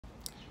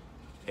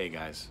Hey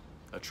guys,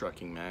 a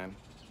trucking man.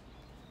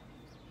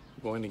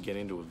 I'm going to get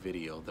into a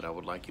video that I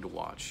would like you to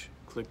watch.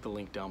 Click the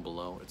link down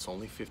below. It's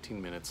only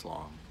 15 minutes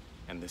long,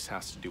 and this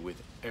has to do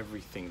with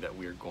everything that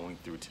we are going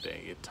through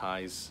today. It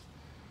ties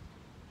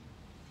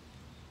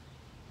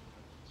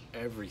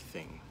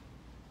everything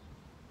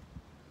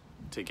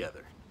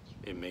together.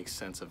 It makes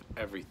sense of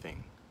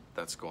everything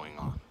that's going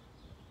on.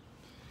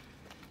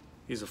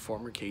 He's a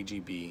former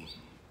KGB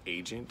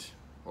agent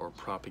or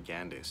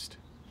propagandist.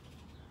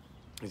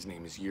 His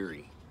name is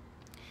Yuri,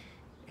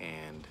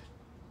 and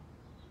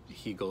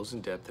he goes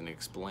in depth and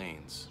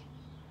explains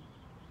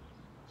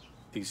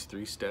these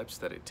 3 steps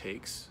that it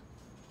takes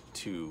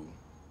to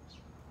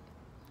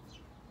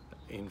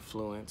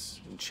influence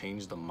and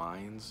change the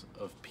minds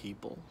of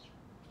people.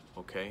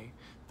 Okay,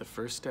 the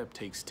first step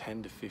takes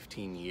 10 to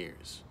 15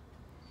 years,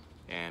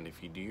 and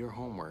if you do your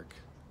homework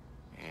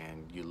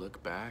and you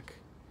look back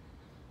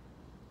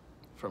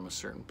from a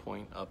certain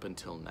point up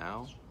until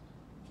now,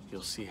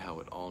 you'll see how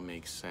it all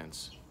makes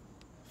sense.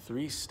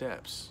 3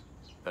 steps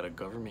that a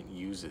government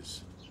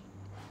uses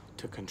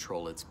to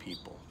control its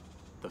people.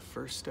 The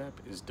first step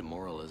is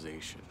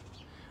demoralization.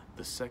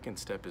 The second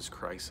step is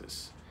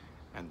crisis.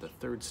 And the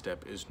third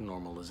step is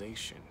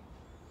normalization.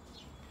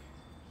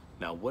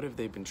 Now, what have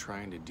they been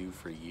trying to do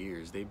for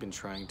years? They've been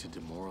trying to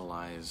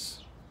demoralize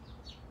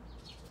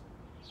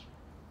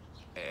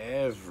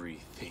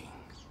everything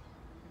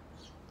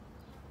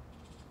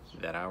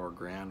that our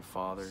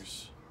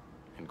grandfathers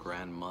and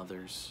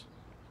grandmothers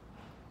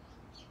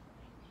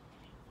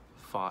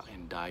fought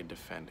and died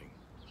defending.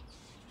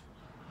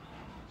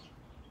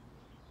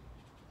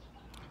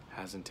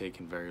 Hasn't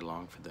taken very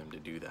long for them to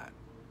do that.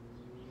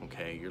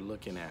 Okay, you're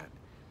looking at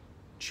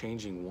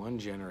changing one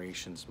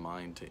generation's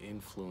mind to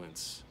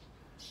influence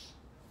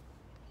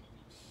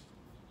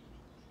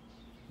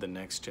the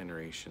next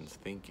generation's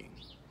thinking.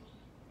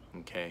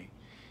 Okay,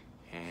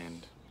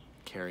 and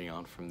carry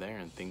on from there,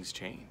 and things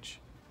change.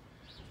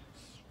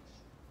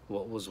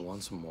 What was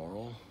once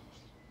moral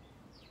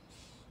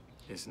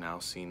is now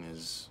seen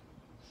as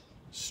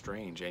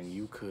strange, and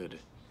you could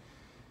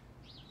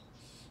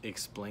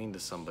explain to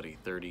somebody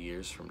 30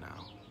 years from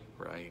now,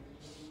 right,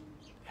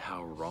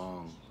 how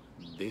wrong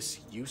this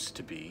used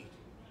to be,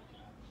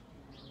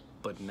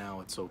 but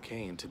now it's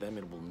okay, and to them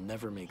it will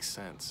never make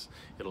sense.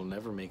 It'll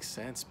never make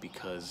sense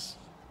because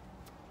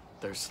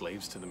they're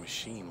slaves to the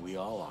machine. We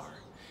all are,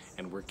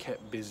 and we're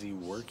kept busy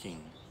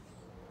working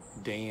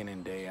day in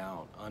and day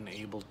out,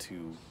 unable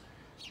to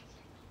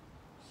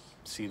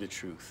see the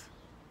truth.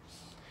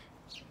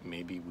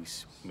 Maybe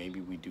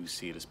we do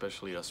see it,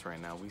 especially us right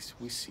now.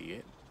 We see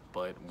it,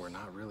 but we're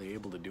not really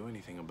able to do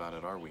anything about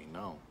it, are we?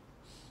 No.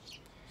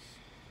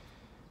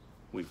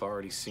 We've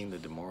already seen the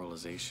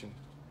demoralization.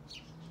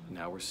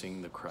 Now we're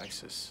seeing the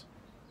crisis.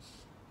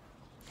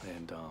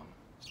 And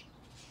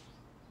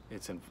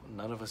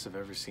none of us have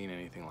ever seen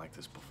anything like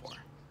this before.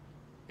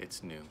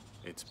 It's new.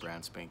 It's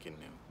brand spanking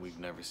new. We've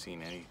never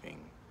seen anything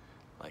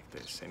like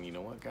this. And you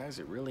know what, guys?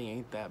 It really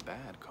ain't that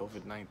bad.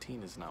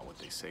 COVID-19 is not what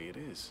they say it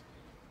is.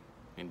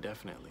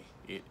 Indefinitely.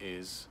 It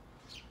is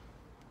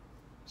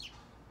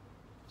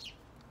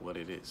what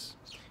it is.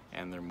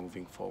 And they're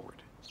moving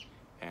forward.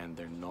 And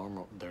they're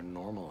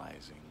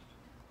normalizing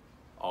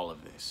all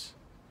of this.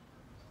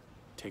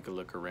 Take a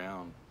look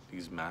around.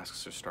 These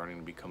masks are starting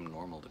to become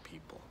normal to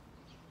people.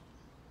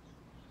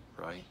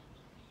 Right?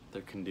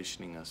 They're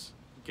conditioning us,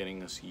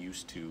 getting us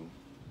used to,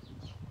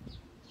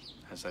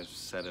 as I've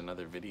said in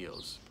other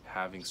videos,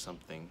 having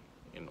something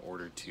in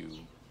order to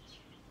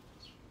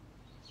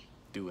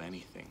do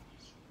anything.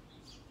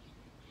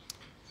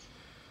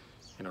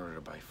 In order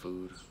to buy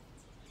food,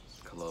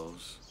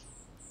 clothes,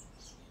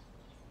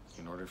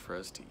 in order for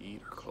us to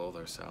eat or clothe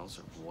ourselves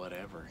or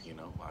whatever, you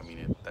know. I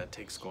mean, that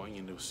takes going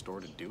into a store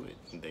to do it.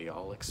 And they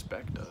all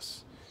expect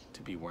us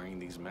to be wearing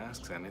these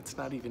masks, and it's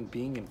not even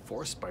being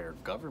enforced by our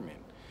government.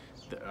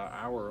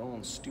 Our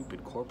own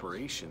stupid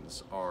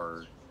corporations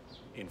are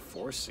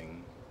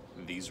enforcing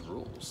these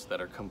rules that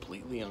are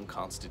completely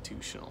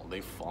unconstitutional.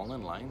 They fall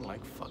in line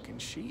like fucking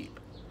sheep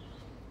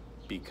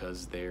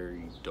because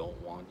they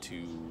don't want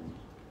to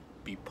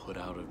be put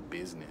out of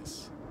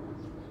business.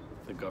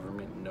 The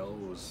government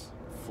knows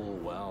full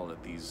well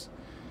that these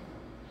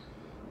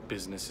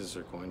businesses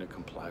are going to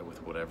comply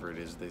with whatever it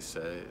is they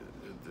say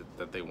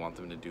that they want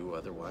them to do.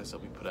 Otherwise,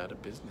 they'll be put out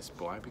of business.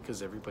 Why?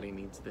 Because everybody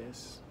needs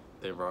this.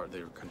 They're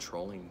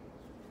controlling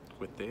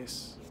with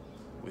this.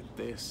 With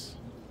this,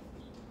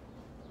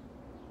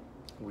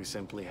 we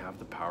simply have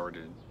the power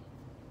to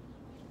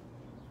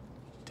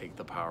take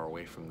the power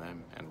away from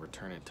them and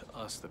return it to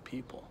us, the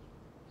people.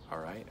 All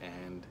right,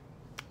 and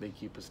they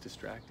keep us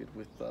distracted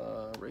with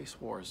race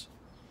wars,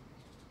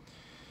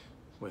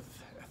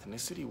 with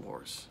ethnicity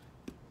wars.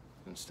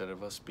 Instead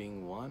of us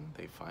being one,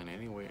 they find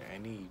any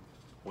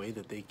way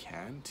that they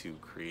can to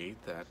create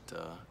that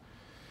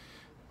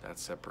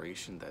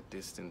separation, that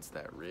distance,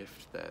 that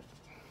rift, that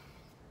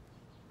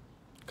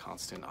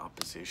constant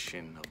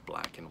opposition of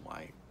black and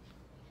white,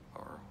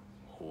 or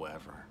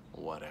whoever,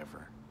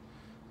 whatever.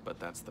 But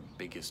that's the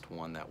biggest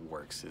one that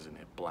works, isn't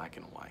it? Black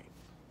and white.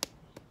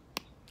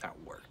 That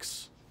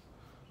works.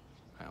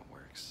 That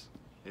works.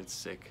 It's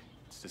sick.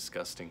 It's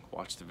disgusting.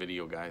 Watch the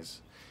video,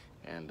 guys,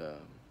 and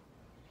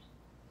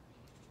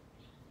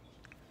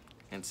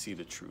see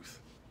the truth.